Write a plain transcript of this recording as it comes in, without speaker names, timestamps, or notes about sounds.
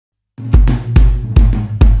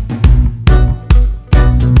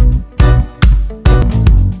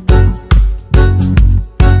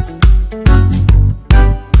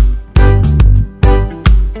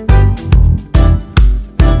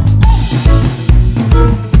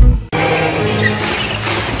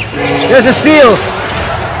There's a steal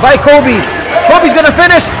by Kobe. Kobe's gonna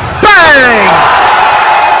finish. Bang!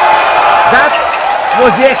 That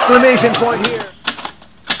was the exclamation point here.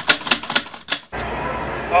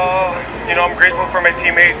 I'm grateful for my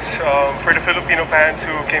teammates, for the Filipino fans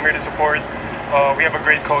who came here to support. We have a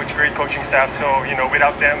great coach, great coaching staff, so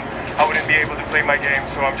without them, I wouldn't be able to play my game.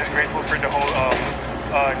 So I'm just grateful for the whole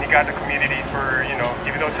Nigata community for,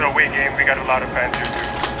 even though it's an away game, we got a lot of fans here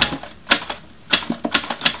too.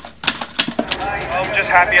 I'm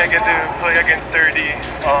just happy I get to play against 30.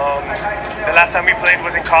 The last time we played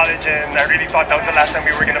was in college, and I really thought that was the last time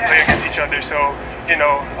we were going to play against each other. So,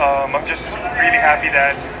 I'm just really happy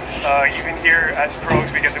that even here as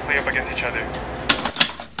pros, we get to play up against each other.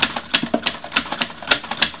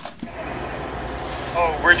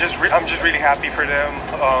 I'm just really happy for them.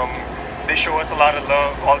 They show us a lot of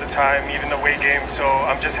love all the time, even the away games. So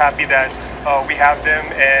I'm just happy that we have them,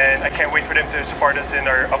 and I can't wait for them to support us in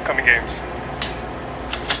our upcoming games.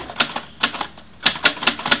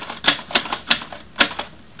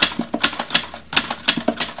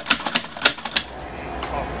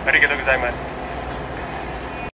 Arigatou gozaimasu.